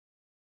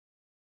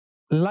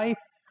Life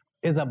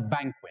is a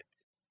banquet.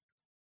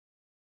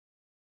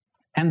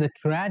 And the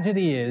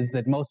tragedy is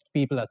that most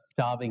people are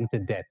starving to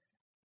death.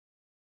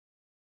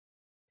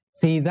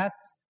 See,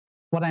 that's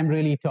what I'm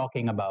really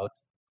talking about.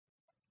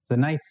 It's a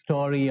nice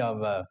story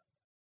of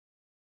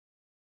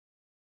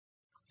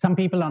some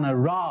people on a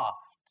raft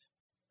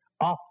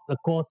off the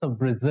coast of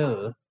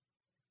Brazil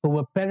who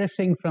were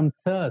perishing from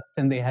thirst,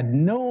 and they had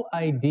no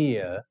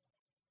idea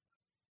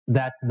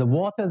that the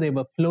water they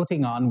were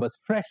floating on was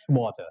fresh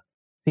water.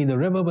 See, the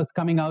river was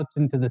coming out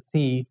into the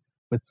sea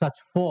with such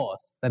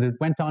force that it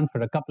went on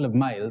for a couple of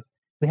miles.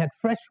 They had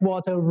fresh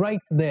water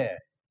right there.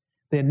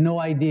 They had no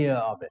idea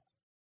of it.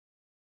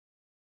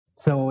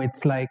 So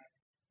it's like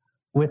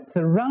we're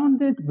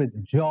surrounded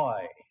with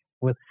joy,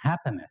 with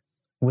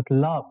happiness, with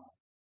love.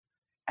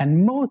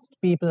 And most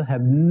people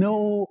have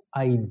no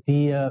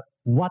idea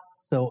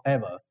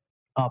whatsoever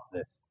of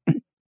this.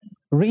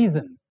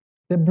 Reason,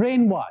 they're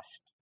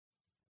brainwashed.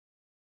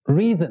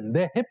 Reason,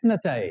 they're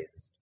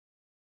hypnotized.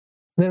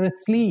 They're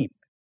asleep.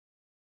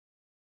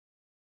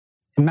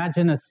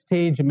 Imagine a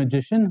stage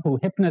magician who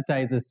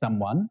hypnotizes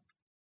someone,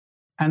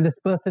 and this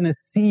person is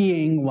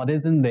seeing what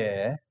isn't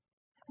there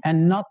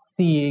and not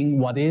seeing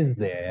what is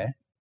there.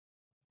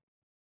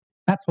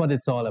 That's what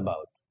it's all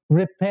about.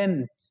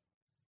 Repent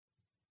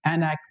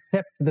and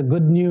accept the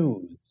good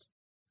news.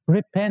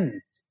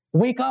 Repent.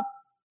 Wake up.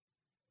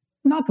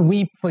 Not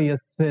weep for your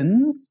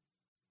sins.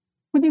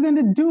 What are you going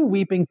to do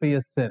weeping for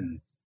your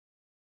sins?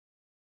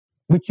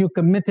 Which you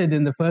committed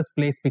in the first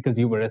place because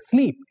you were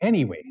asleep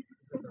anyway.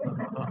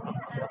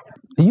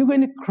 Are you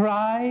going to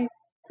cry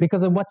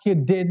because of what you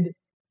did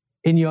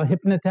in your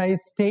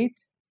hypnotized state?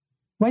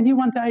 Why do you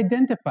want to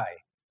identify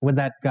with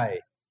that guy?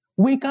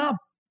 Wake up,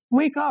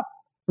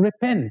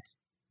 repent,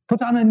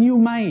 put on a new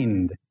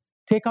mind,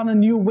 take on a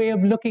new way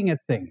of looking at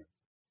things.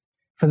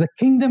 For the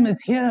kingdom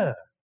is here.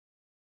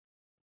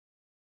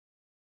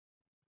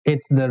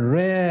 It's the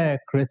rare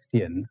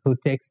Christian who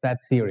takes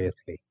that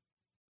seriously.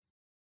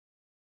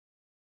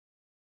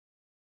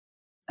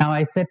 Now,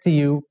 I said to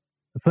you,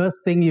 the first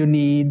thing you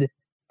need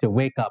to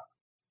wake up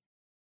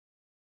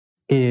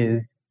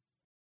is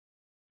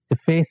to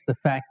face the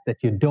fact that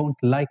you don't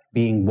like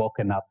being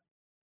woken up.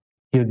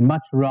 You'd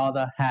much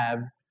rather have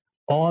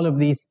all of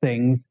these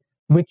things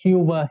which you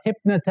were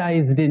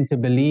hypnotized into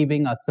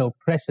believing are so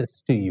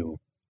precious to you,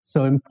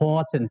 so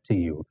important to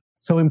you,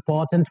 so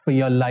important for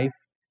your life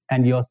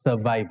and your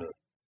survival.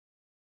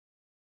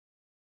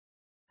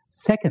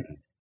 Second,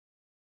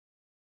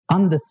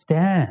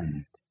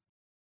 understand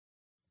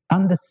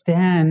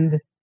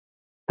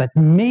that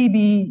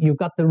maybe you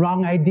got the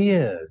wrong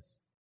ideas.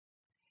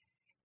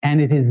 And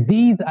it is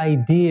these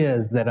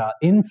ideas that are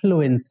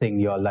influencing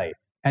your life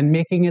and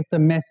making it the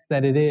mess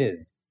that it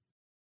is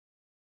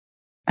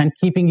and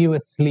keeping you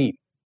asleep.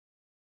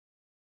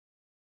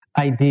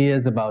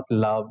 Ideas about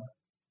love,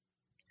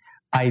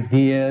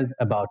 ideas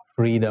about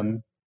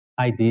freedom,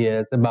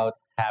 ideas about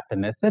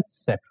happiness,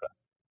 etc.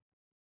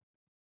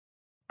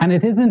 And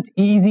it isn't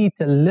easy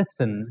to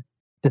listen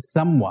to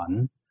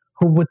someone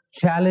who would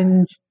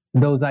challenge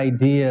those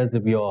ideas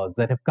of yours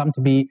that have come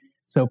to be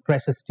so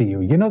precious to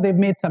you. You know, they've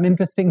made some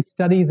interesting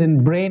studies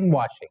in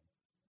brainwashing.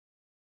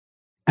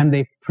 And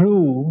they've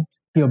proved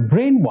you're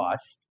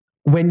brainwashed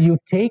when you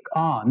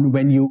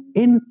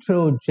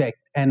introject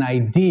an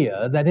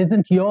idea that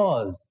isn't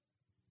yours,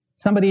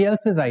 somebody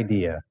else's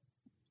idea.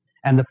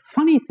 And the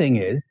funny thing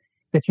is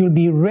that you'll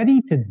be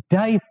ready to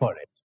die for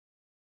it.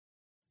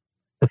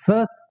 The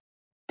first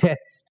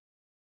test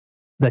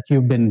that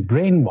you've been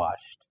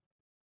brainwashed,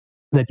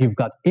 that you've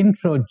got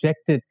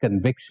introjected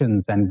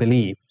convictions and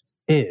beliefs,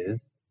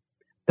 is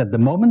that the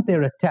moment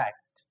they're attacked,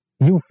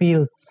 you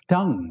feel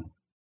stung.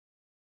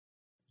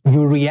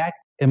 You react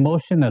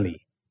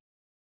emotionally.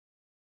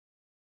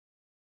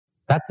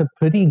 That's a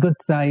pretty good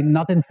sign,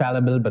 not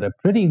infallible, but a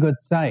pretty good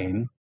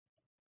sign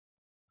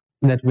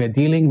that we're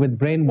dealing with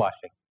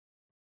brainwashing.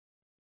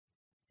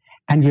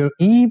 And you're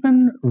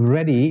even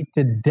ready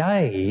to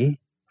die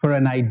for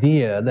an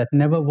idea that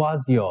never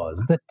was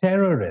yours. The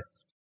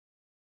terrorist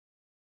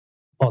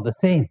or the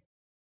saint,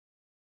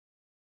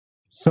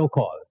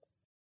 so-called,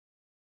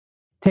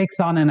 takes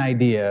on an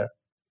idea,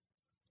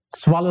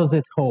 swallows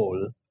it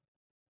whole,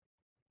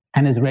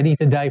 and is ready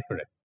to die for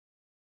it.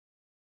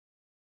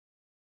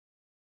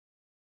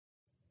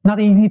 Not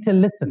easy to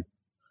listen,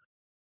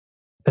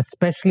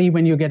 especially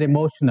when you get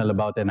emotional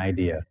about an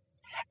idea.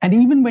 And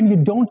even when you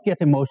don't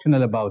get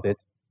emotional about it,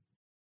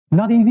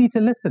 not easy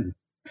to listen,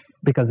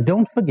 because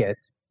don't forget,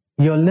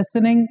 you're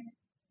listening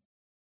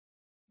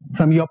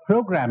from your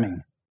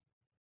programming,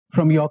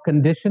 from your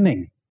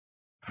conditioning,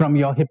 from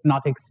your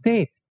hypnotic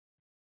state.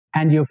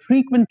 And you're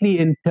frequently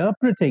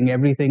interpreting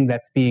everything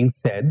that's being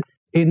said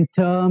in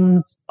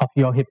terms of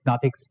your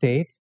hypnotic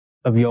state,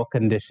 of your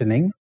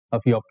conditioning,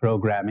 of your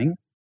programming.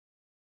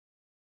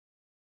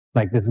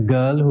 Like this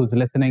girl who's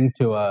listening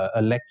to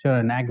a lecture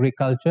on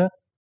agriculture,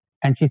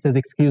 and she says,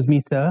 "Excuse me,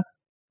 sir,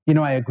 you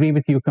know, I agree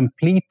with you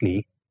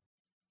completely.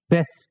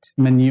 Best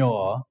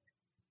manure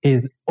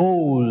is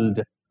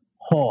old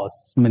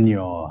horse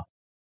manure."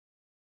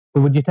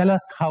 Would you tell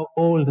us how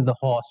old the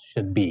horse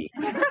should be?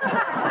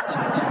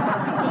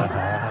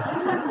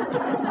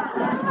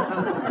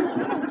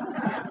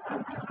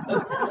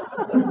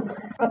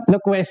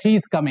 Look where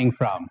she's coming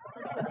from.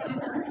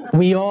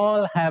 We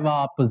all have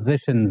our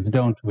positions,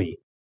 don't we?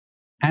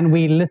 And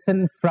we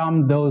listen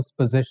from those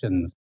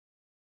positions.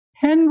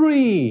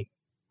 Henry,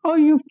 oh,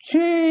 you've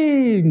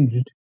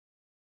changed.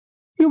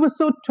 You were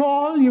so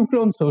tall, you've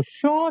grown so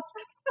short.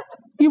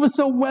 You were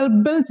so well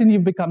built and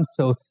you've become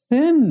so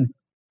thin.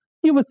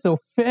 You were so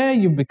fair,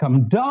 you've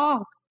become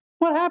dark.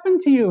 What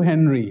happened to you,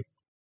 Henry?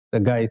 The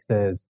guy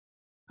says,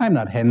 I'm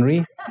not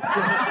Henry.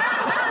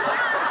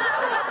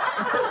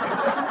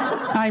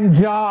 I'm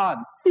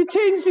John. You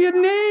changed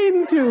your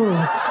name too.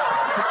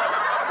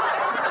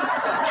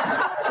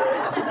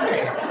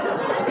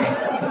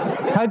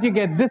 How'd you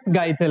get this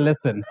guy to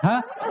listen,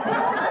 huh?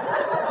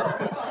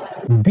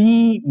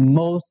 The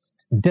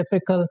most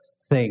difficult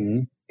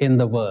thing in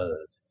the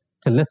world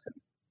to listen,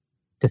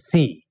 to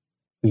see.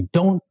 We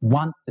don't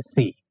want to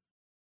see.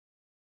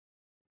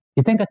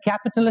 You think a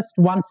capitalist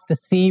wants to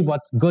see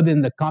what's good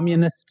in the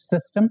communist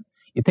system?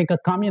 You think a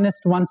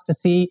communist wants to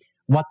see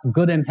what's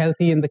good and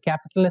healthy in the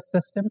capitalist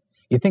system?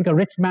 You think a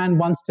rich man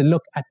wants to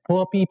look at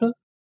poor people?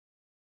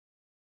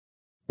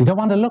 You don't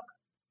want to look,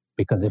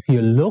 because if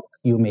you look,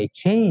 you may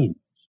change.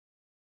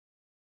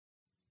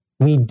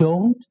 We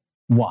don't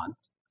want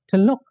to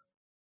look.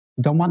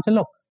 We don't want to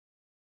look.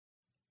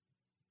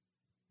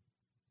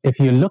 If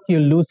you look, you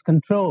lose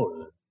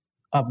control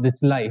of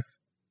this life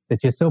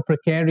that you're so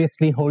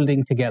precariously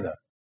holding together.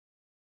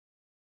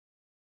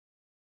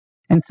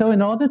 And so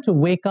in order to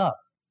wake up,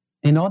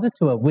 in order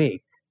to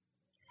awake,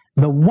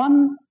 the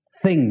one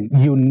thing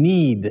you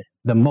need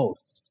the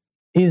most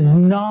is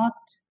not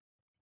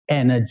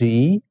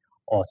energy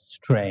or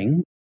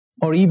strength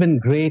or even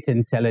great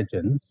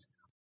intelligence.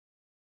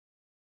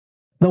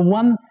 The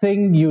one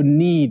thing you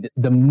need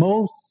the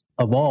most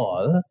of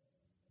all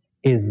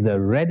is the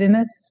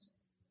readiness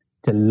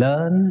to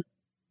learn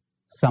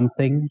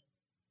something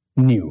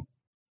new.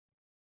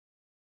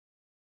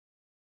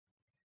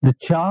 The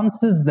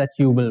chances that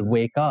you will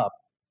wake up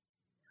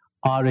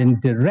are in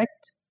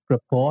direct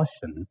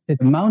proportion to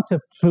the amount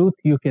of truth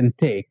you can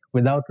take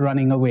without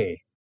running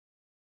away.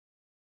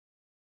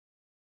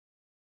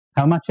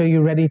 How much are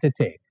you ready to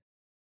take?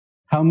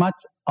 How much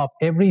of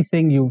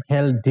everything you've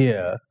held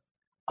dear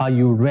are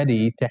you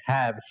ready to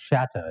have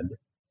shattered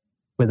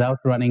without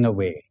running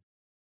away?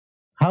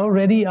 How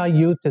ready are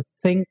you to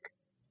think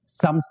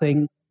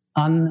something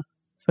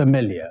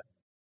unfamiliar?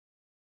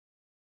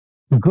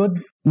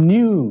 Good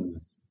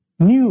news.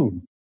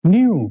 New.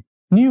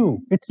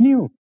 It's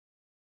new.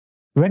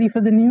 Ready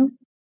for the new?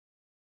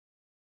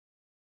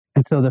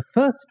 And so the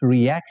first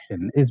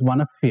reaction is one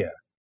of fear.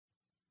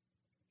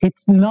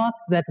 It's not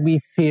that we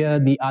fear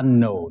the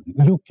unknown.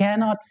 You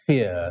cannot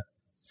fear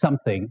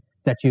something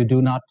that you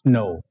do not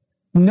know.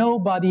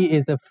 Nobody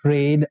is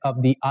afraid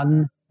of the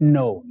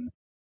unknown.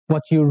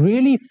 What you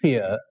really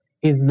fear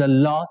is the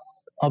loss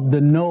of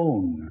the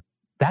known.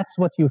 That's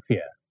what you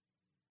fear.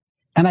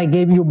 And I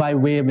gave you, by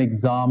way of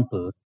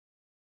example,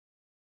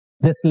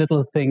 this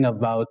little thing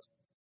about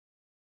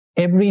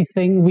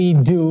everything we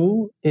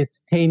do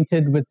is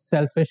tainted with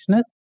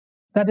selfishness.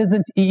 That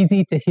isn't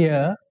easy to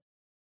hear.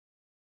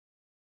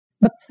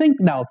 But think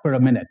now for a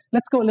minute.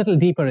 Let's go a little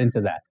deeper into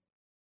that.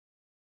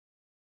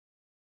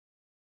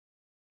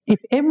 If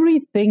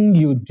everything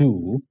you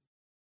do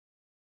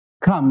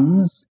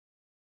comes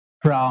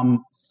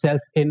from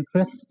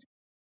self-interest,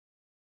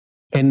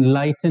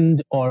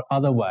 enlightened or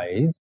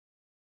otherwise,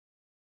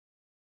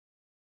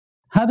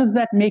 how does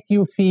that make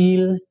you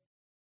feel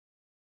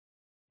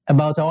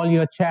about all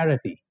your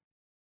charity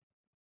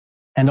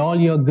and all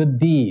your good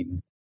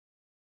deeds?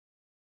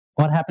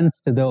 What happens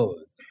to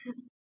those?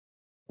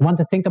 Want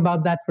to think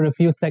about that for a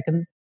few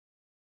seconds?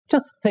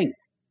 Just think.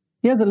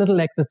 Here's a little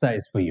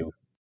exercise for you.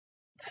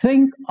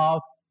 Think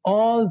of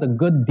all the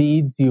good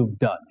deeds you've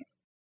done,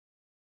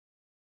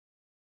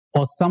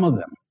 or some of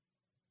them.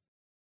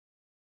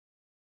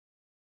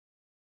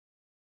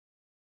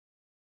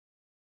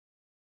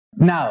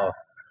 Now,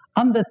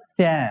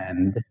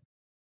 understand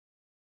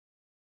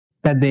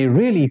that they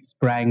really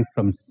sprang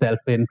from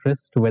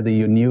self-interest, whether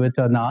you knew it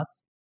or not.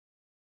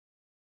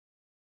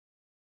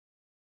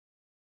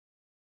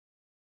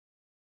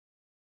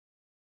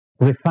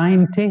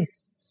 Refined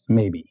tastes,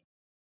 maybe.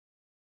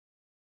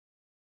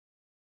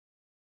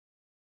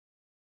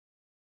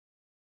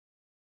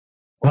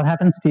 What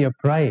happens to your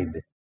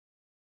pride?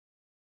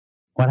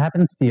 What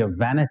happens to your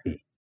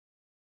vanity?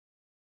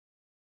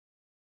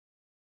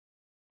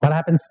 What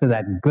happens to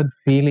that good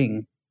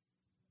feeling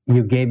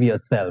you gave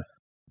yourself,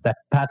 that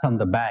pat on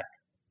the back,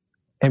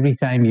 every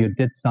time you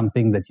did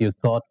something that you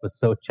thought was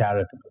so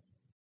charitable?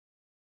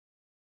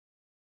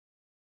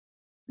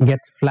 It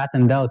gets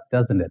flattened out,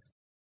 doesn't it?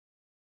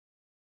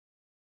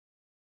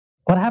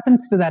 What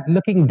happens to that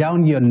looking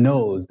down your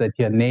nose at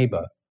your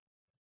neighbor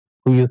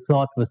who you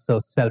thought was so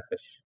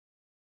selfish?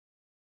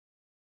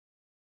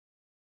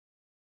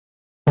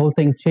 The whole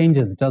thing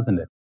changes, doesn't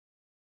it?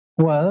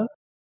 Well,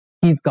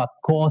 he's got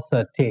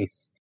coarser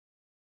tastes.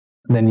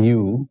 then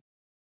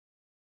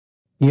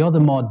you're the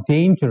more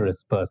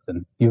dangerous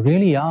person. You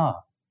really are.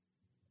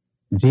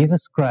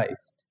 Jesus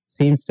Christ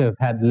seems to have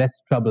had less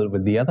trouble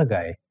with the other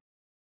guy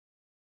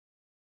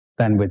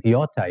than with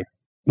your type,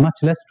 much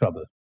less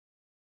trouble.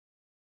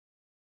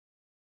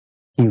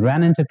 He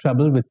ran into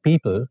trouble with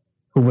people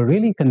who were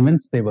really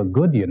convinced they were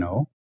good, you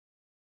know.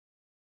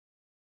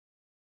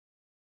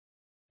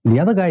 The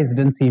other guys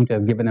didn't seem to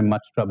have given him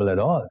much trouble at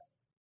all.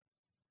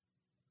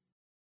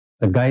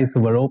 The guys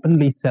who were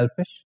openly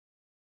selfish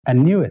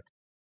and knew it.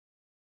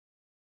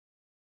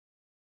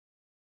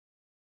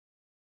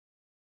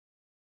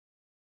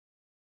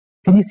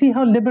 Can you see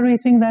how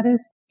liberating that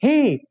is?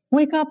 Hey,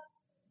 wake up.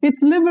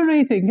 It's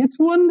liberating. It's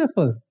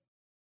wonderful.